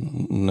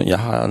 Jeg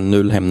har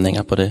 0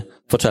 hemninger på det.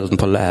 Forteller den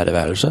på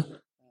lærerværelse.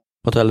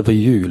 Forteller på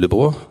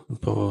julebord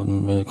på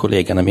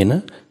kollegene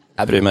mine.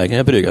 Jeg bryr meg ikke,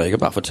 jeg bruker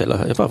ikke, bare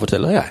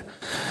forteller jeg.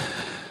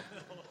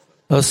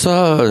 Og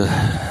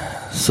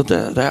så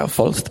det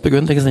folk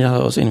begynt, ikke sant? Jeg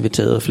har også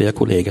inviteret flere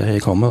kolleger her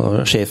i kommer,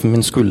 og sjefen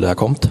min skulle ha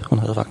kommet.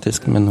 Hun hadde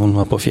faktisk, men hun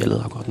var på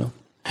fjellet akkurat nå.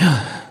 Ja,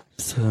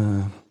 så...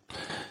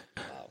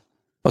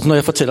 Og så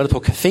når jeg forteller det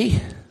på café,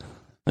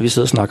 når vi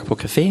sidder og snakker på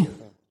café,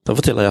 så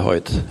forteller jeg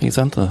højt, ikke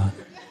sant? Og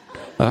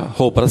jeg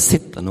håper der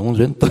sitter nogen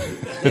rundt.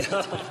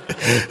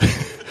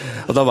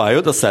 Og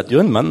der satt jo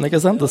en mand, ikke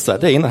sant? Der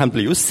satt en, og han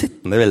blev jo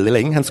sittende veldig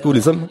længe.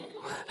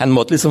 Han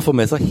måtte liksom få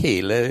med sig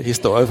hele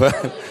historien før.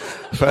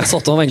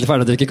 Satt han egentlig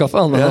ferdig å drikke kaffe?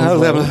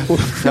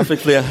 Jeg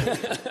fikk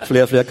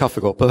flere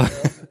kaffekopper.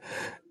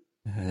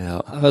 Ja.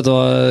 Vet du,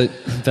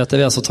 Peter,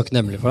 vi er så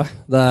takknemlige for deg.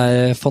 Det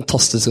er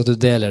fantastisk at du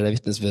deler det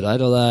vitnesbyrdet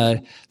her. Og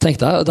tenk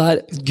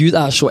deg, Gud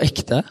er så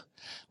ekte.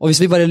 Og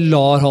hvis vi bare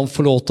lar han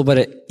få lov til å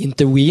bare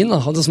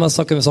intervene, som jeg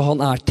snakker med, så han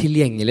er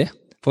tilgjengelig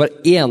for hver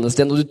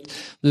eneste en. Og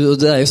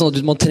det er jo sånn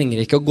at man trenger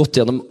ikke å gått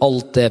gjennom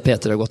alt det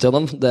Peter har gått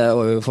gjennom. Det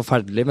var jo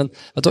forferdelig. Men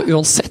vet du,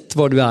 uansett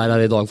hva du er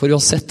her i dag for,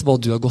 uansett hva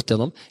du har gått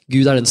gjennom,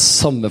 Gud er den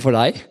samme for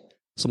deg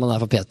som han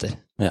er for Peter.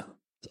 Ja.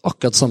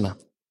 Akkurat samme.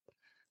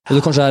 Og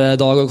du kanskje er i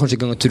dag og kanskje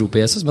ikke engang tror på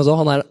Jesus, men så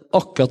han er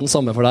akkurat den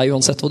samme for deg,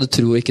 uansett hva du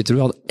tror og ikke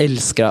tror. Han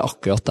elsker deg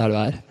akkurat der du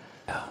er.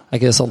 Er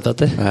ikke det sant,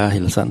 Peter? Ja,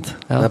 helt sant.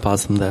 Ja. Det er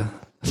bare som det.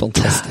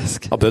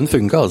 Fantastisk. Og bønn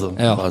funker, altså.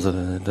 Ja. Altså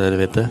det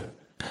vet det.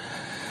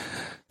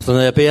 Så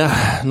når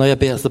jeg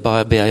ber, så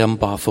ber jeg om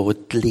bare få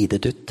et lite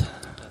dytt.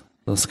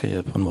 Så skal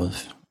jeg på en måte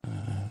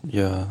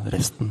gjøre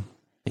resten.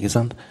 Ikke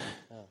sant?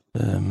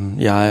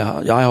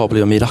 Jeg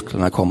opplever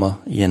miraklene kommer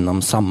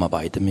gjennom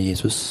samarbeidet med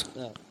Jesus.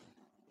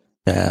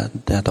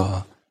 Det er da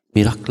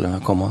miraklene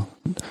kommer.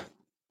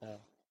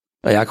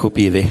 Og jeg kunne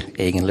blive ved,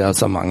 egentlig,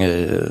 altså mange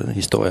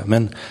historier,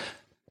 men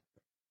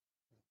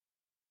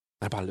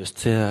jeg har bare lyst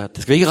til at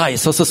det skal vi ikke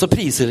reise oss, og så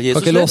prise Jesus.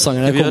 Kan ikke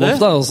lovsangerne komme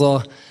opp da, og så,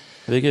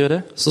 vi ikke gjøre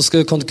det?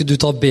 Så kan ikke du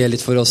ta be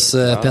litt for oss,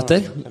 Peter?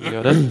 Ja, vi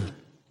gjør det.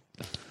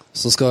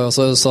 Så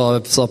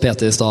sa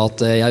Peter i sted at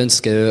jeg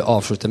ønsker å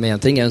avslutte med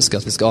en ting. Jeg ønsker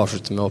at vi skal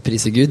avslutte med å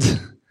prise Gud.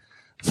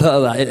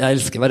 Jeg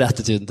elsker bare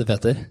attituden til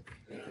Peter.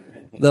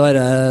 Det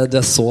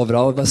er så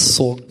bra, det er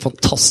så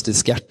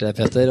fantastisk hjerte,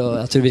 Peter, og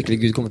jeg tror virkelig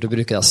Gud kommer til å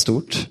bruke deg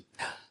stort.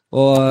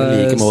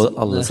 Like måte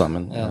alle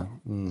sammen. Ja.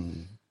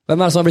 Hvem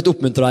er det som har blitt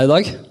oppmuntret i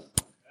dag?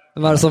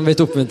 Hvem er det som har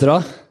blitt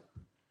oppmuntret?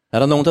 Er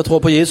det noen som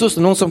tror på Jesus?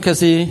 Noen som kan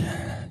si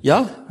ja?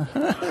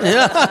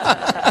 Ja.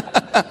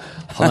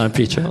 Han er en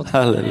preacher.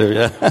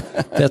 Halleluja.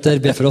 Peter,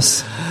 be for oss.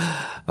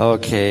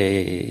 Ok.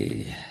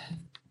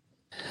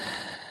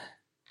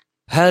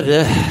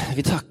 Herre,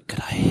 vi takker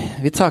deg.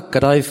 Vi takker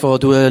deg for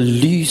at du er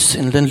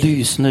den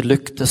lysende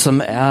lykte som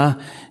er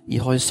i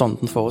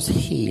horisonten for oss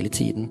hele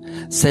tiden.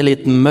 Selv i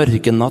et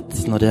mørke natt,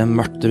 når det er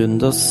mørkt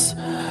rundt oss,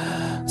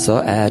 så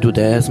er du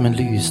der som en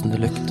lysende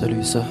lykte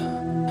lyser.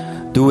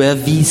 Du er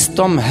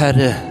visdom,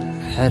 Herre.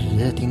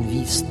 Herre, din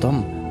visdom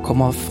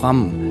kommer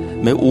fram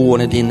med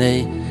ordene dine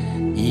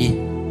i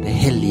det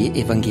hellige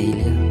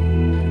evangeliet.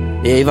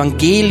 Det er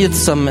evangeliet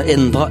som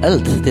endrer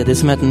alt. Det er det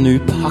som er den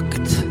nye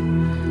pakt.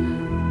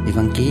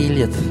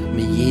 Evangeliet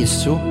med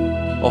Jesu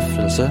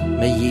offrelse,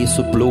 med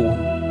Jesu blod,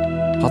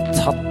 har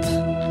tatt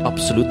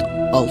absolutt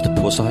alt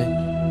på seg.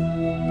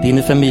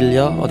 Dine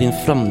familier og din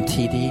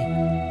fremtidige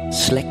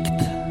slekt.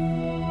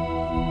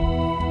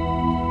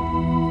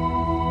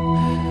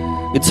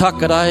 Vi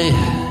takker deg,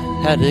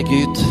 Herre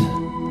Gud,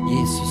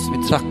 Jesus. Vi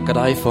takker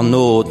deg for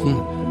nåden,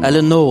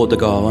 eller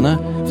nådegaverne,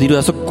 fordi du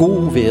er så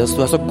god ved oss,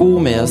 du er så god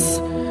med oss.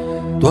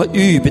 Du har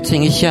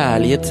ubetinget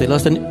kjærlighet til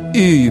oss, den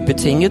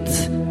ubetinget.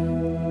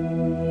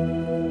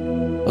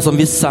 Og som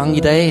vi sang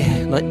i dag,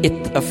 når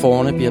ett av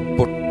fårene blir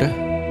borte,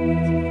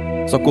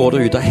 så går du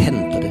ut og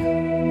henter det.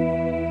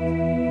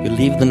 You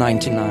leave the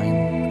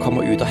 99,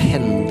 kommer ut og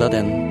henter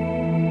den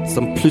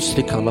som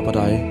plutselig kaller på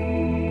deg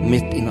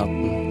midt i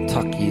natten.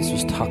 Takk,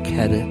 Jesus. Takk,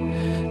 Herre.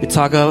 Vi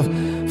takker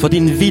for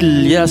din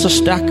vilje er så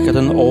sterk at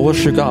den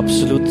overskygger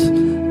absolutt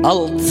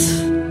alt.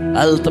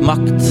 Alt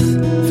makt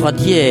fra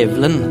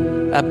djevelen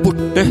er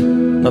borte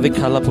når vi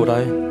kaller på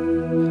deg.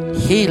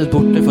 Helt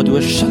borte, for du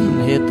er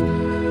skjønnhet,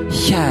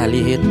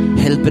 kjærlighet,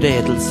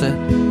 helbredelse,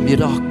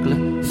 mirakler,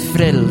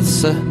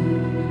 frelse,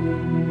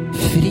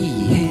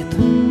 frihet,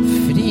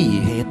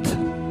 frihet.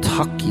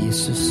 Takk,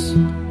 Jesus.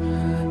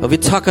 Og vi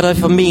takker deg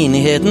for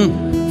menigheten,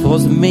 for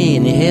oss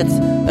menighet,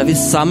 der vi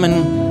sammen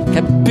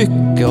kan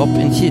bygge opp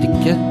en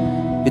kirke.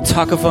 Vi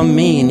takker for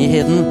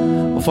menigheten,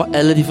 og for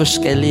alle de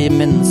forskjellige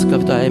mennesker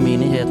der er i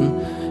menigheten.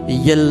 Vi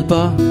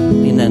hjelper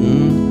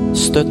hinanden,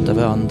 støtter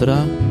hverandre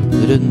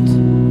rundt,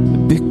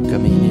 bygger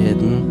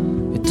menigheten.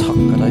 Vi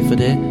takker deg for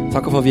det.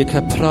 Takk for at vi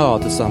kan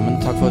prate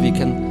sammen. Takk for at vi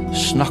kan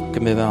snakke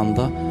med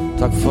hverandre.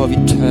 Takk for at vi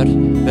tør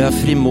være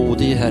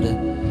frimodige, Herre.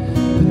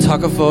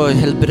 Takk for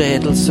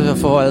helbredelse og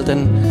for all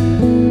den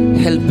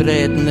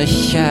helbredende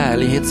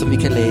kjærlighet som vi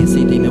kan lese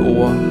i dine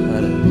ord,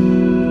 Herre.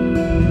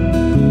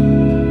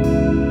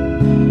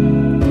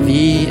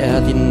 Vi er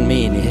din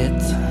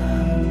menighet.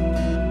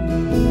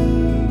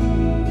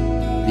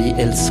 Vi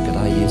elsker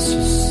deg,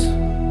 Jesus.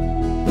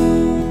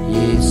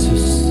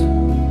 Jesus,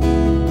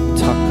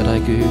 takker deg,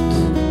 Gud.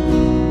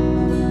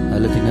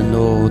 Alle dine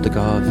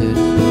nådegaver.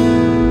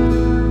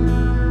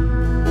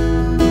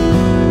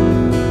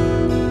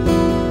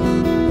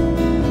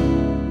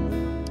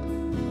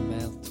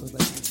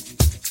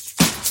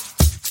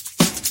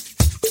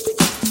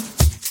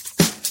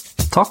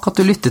 Takk at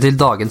du lytter til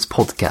dagens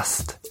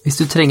podcast. Hvis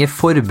du trenger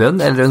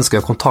forbønn eller ønsker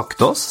å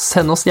kontakte oss,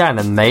 send oss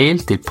gjerne en mail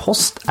til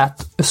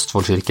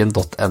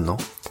post@østfoldkirken.no.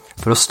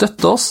 For å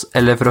støtte oss,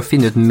 eller for å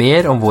finne ut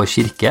mer om vår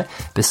kirke,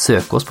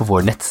 besøk oss på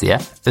vår nettside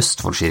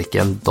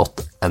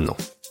østfoldkirken.no.